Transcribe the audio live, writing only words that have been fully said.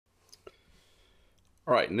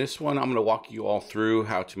All right, in this one, I'm going to walk you all through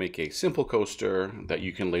how to make a simple coaster that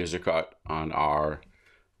you can laser cut on our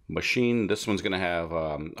machine. This one's going to have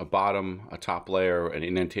a bottom, a top layer, an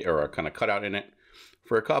indent or a kind of cutout in it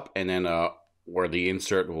for a cup, and then where the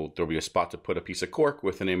insert there'll be a spot to put a piece of cork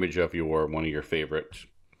with an image of one of your favorite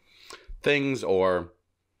things or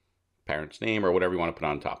parent's name or whatever you want to put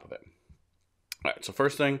on top of it. All right, so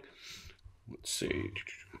first thing, let's see.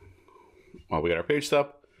 While we got our page set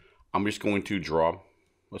up, I'm just going to draw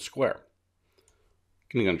a square.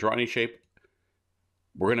 I'm going to draw any shape.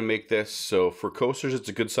 We're going to make this, so for coasters, it's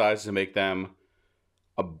a good size to make them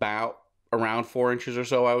about around 4 inches or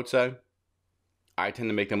so, I would say. I tend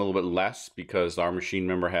to make them a little bit less because our machine,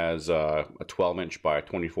 remember, has a 12-inch by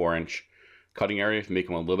 24-inch cutting area. If you make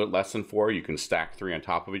them a little bit less than 4, you can stack 3 on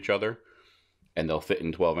top of each other, and they'll fit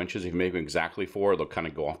in 12 inches. If you make them exactly 4, they'll kind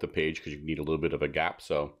of go off the page because you need a little bit of a gap.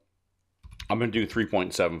 So I'm going to do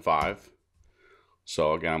 3.75.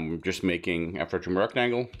 So again, I'm just making, after I trim a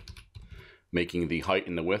rectangle, making the height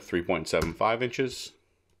and the width 3.75 inches.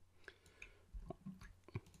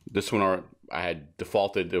 This one I had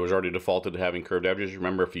defaulted, it was already defaulted to having curved edges.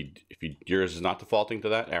 Remember, if yours is not defaulting to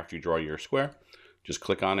that, after you draw your square, just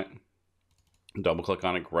click on it, double click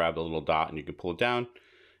on it, grab the little dot, and you can pull it down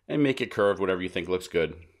and make it curved, whatever you think looks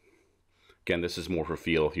good. Again, this is more for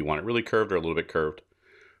feel if you want it really curved or a little bit curved.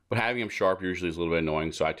 But having them sharp usually is a little bit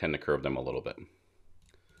annoying, so I tend to curve them a little bit.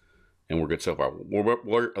 And we're good so far.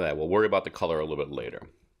 We'll worry about the color a little bit later.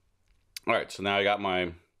 All right, so now I got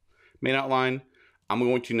my main outline. I'm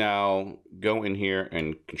going to now go in here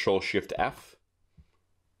and Control-Shift-F.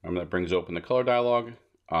 That brings open the color dialog.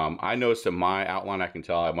 I noticed that my outline, I can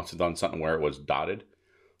tell I must have done something where it was dotted.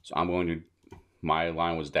 So I'm going to, my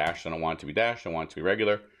line was dashed. I don't want it to be dashed. I want it to be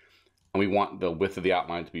regular. And we want the width of the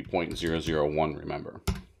outline to be 0.001, remember.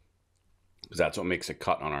 Because that's what makes a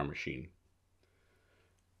cut on our machine.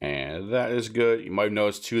 And that is good. You might have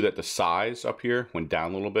noticed too that the size up here went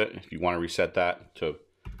down a little bit. If you want to reset that to,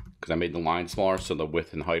 because I made the line smaller, so the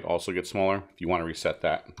width and height also get smaller. If you want to reset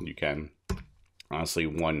that, you can. Honestly,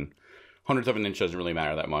 1/100th of an inch doesn't really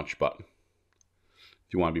matter that much, but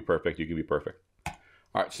if you want to be perfect, you can be perfect.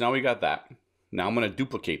 All right, so now we got that. Now I'm going to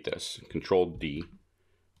duplicate this, Control D,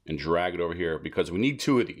 and drag it over here because we need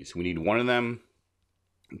 2 of these. We need one of them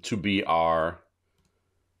to be our,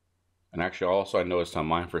 and actually also I noticed on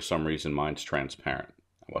mine, for some reason, mine's transparent.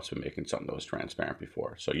 I must have been making something that was transparent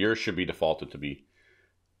before. So yours should be defaulted to be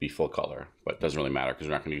full color, but it doesn't really matter because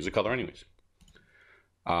we're not going to use the color anyways.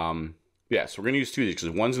 Yeah, so we're going to use 2 of these because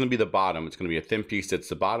one's going to be the bottom. It's going to be a thin piece that's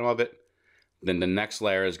the bottom of it. Then the next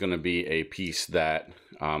layer is going to be a piece that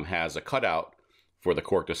has a cutout for the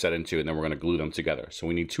cork to set into, and then we're going to glue them together. So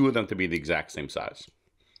we need 2 of them to be the exact same size.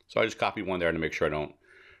 So I just copied one there to make sure I don't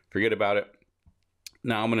forget about it.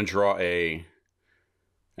 Now I'm going to draw actually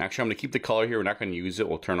I'm going to keep the color here. We're not going to use it.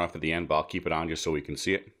 We'll turn off at the end, but I'll keep it on just so we can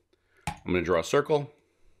see it. I'm going to draw a circle.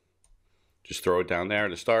 Just throw it down there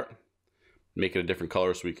to start. Make it a different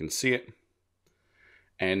color so we can see it.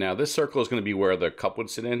 And now this circle is going to be where the cup would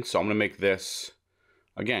sit in. So I'm going to make this,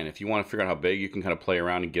 again, if you want to figure out how big, you can kind of play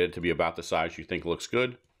around and get it to be about the size you think looks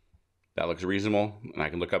good. That looks reasonable. And I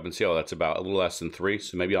can look up and see, oh, that's about a little less than 3.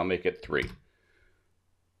 So maybe I'll make it 3.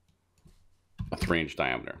 A 3-inch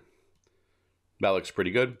diameter. That looks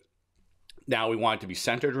pretty good. Now we want it to be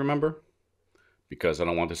centered, remember? Because I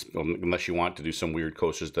don't want this, unless you want to do some weird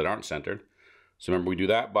coasters that aren't centered. So remember, we do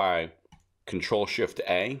that by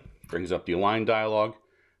Control-Shift-A, brings up the align dialog.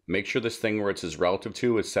 Make sure this thing where it says relative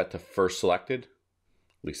to is set to first selected.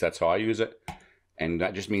 At least that's how I use it. And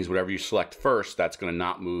that just means whatever you select first, that's going to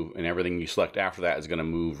not move, and everything you select after that is going to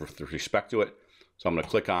move with respect to it. So I'm going to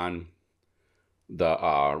click on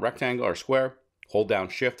the rectangle or square, hold down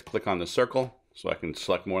Shift, click on the circle so I can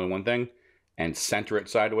select more than one thing, and center it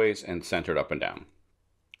sideways and center it up and down.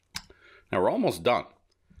 Now we're almost done.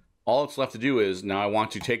 All it's left to do is, now I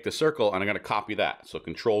want to take the circle and I'm going to copy that. So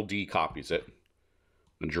Control D copies it.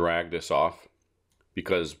 I'm going to drag this off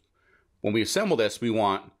because when we assemble this, we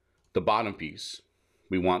want the bottom piece.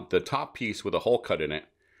 We want the top piece with a hole cut in it.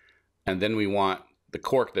 And then we want the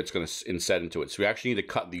cork that's going to inset into it. So we actually need to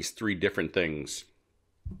cut these 3 different things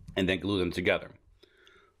and then glue them together.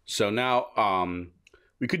 So now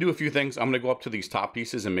we could do a few things. I'm going to go up to these top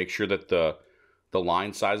pieces and make sure that the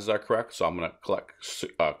line sizes are correct. So I'm going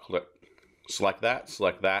to select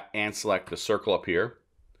that, and select the circle up here.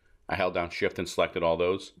 I held down Shift and selected all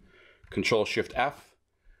those. Control-Shift-F,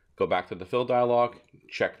 go back to the fill dialog,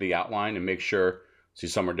 check the outline and make sure, see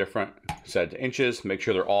some are different, set it to inches, make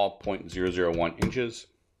sure they're all 0.001 inches.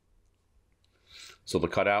 So the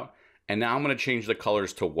cutout. And now I'm going to change the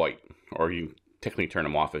colors to white, or you technically turn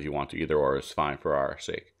them off if you want to. Either or is fine for our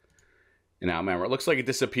sake. And now remember, it looks like it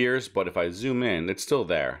disappears, but if I zoom in, it's still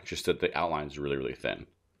there. Just that the outline is really, really thin.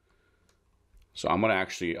 So I'm going to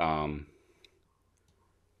actually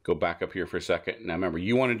go back up here for a second. Now remember,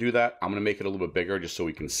 you want to do that. I'm going to make it a little bit bigger just so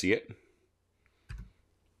we can see it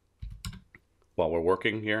while we're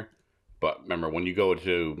working here. But remember, when you go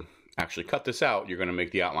to actually cut this out, you're going to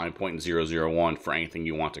make the outline 0.001 for anything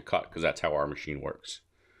you want to cut, because that's how our machine works.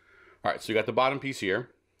 All right, so you got the bottom piece here.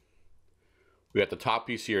 We got the top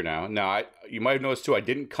piece here now. Now, you might have noticed too, I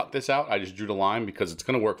didn't cut this out. I just drew the line because it's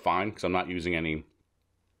going to work fine because I'm not using any,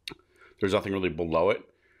 there's nothing really below it.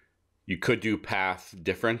 You could do path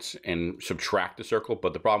difference and subtract the circle,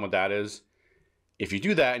 but the problem with that is if you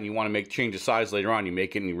do that and you want to change the size later on, you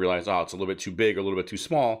make it and you realize, oh, it's a little bit too big or a little bit too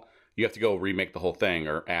small, you have to go remake the whole thing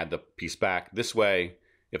or add the piece back. This way,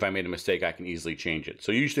 if I made a mistake, I can easily change it.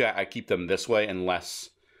 So usually I keep them this way unless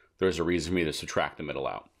there's a reason for me to subtract the middle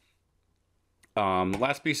out. The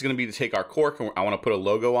last piece is going to be to take our cork, and I want to put a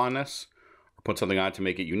logo on this, or put something on it to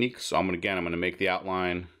make it unique. So I'm going to make the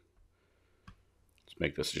outline. Let's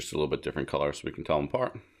make this just a little bit different color so we can tell them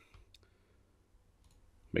apart.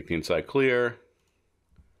 Make the inside clear.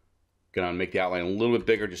 Gonna make the outline a little bit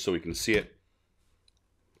bigger just so we can see it.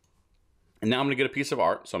 And now I'm going to get a piece of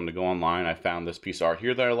art. So I'm going to go online. I found this piece of art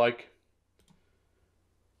here that I like.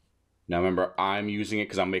 Now remember, I'm using it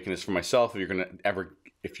because I'm making this for myself.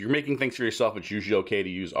 If you're making things for yourself, it's usually okay to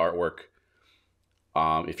use artwork.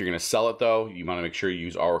 If you're going to sell it though, you want to make sure you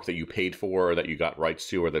use artwork that you paid for, or that you got rights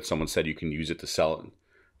to, or that someone said you can use it to sell it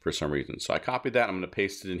for some reason. So I copied that. I'm going to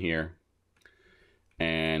paste it in here.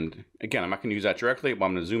 And again, I'm not going to use that directly, but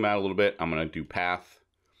I'm going to zoom out a little bit. I'm going to do path,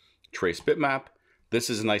 trace bitmap. This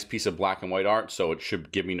is a nice piece of black and white art, so it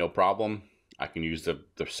should give me no problem. I can use the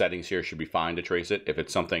settings here. It should be fine to trace it. If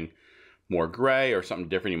it's something more gray or something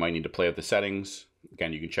different, you might need to play with the settings.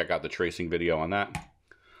 Again, you can check out the tracing video on that.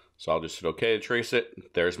 So I'll just hit OK to trace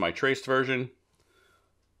it. There's my traced version.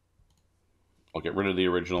 I'll get rid of the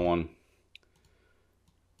original one.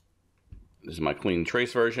 This is my clean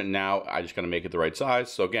trace version. Now I just got to make it the right size.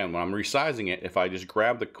 So again, when I'm resizing it, if I just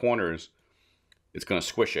grab the corners, it's going to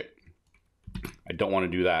squish it. I don't want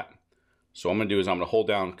to do that. So what I'm going to do is I'm going to hold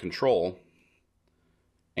down Control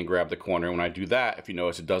and grab the corner. When I do that, if you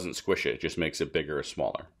notice, it doesn't squish it. It just makes it bigger or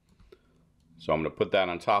smaller. So I'm going to put that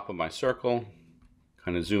on top of my circle,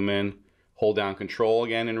 kind of zoom in, hold down Control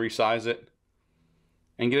again and resize it,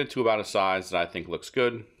 and get it to about a size that I think looks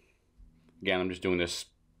good. Again, I'm just doing this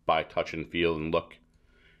by touch and feel and look.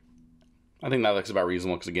 I think that looks about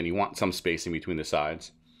reasonable because, again, you want some spacing between the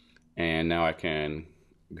sides. And now I can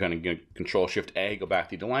kind of get Control-Shift-A, go back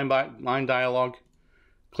to the line dialog,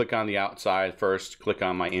 click on the outside first, click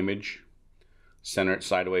on my image, center it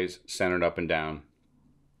sideways, center it up and down.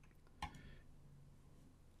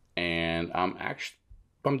 And I'm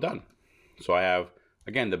done. So I have,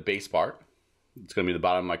 again, the base part. It's going to be the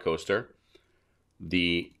bottom of my coaster.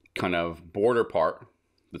 The kind of border part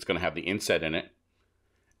that's going to have the inset in it.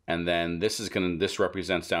 And then this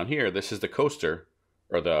represents down here, this is the coaster,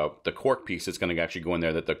 or the cork piece that's going to actually go in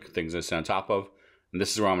there that the thing's going to sit on top of. And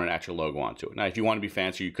this is where I'm going to etch a logo onto it. Now, if you want to be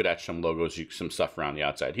fancy, you could etch some logos, some stuff around the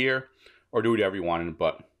outside here, or do whatever you want.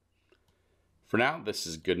 But for now, this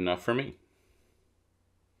is good enough for me.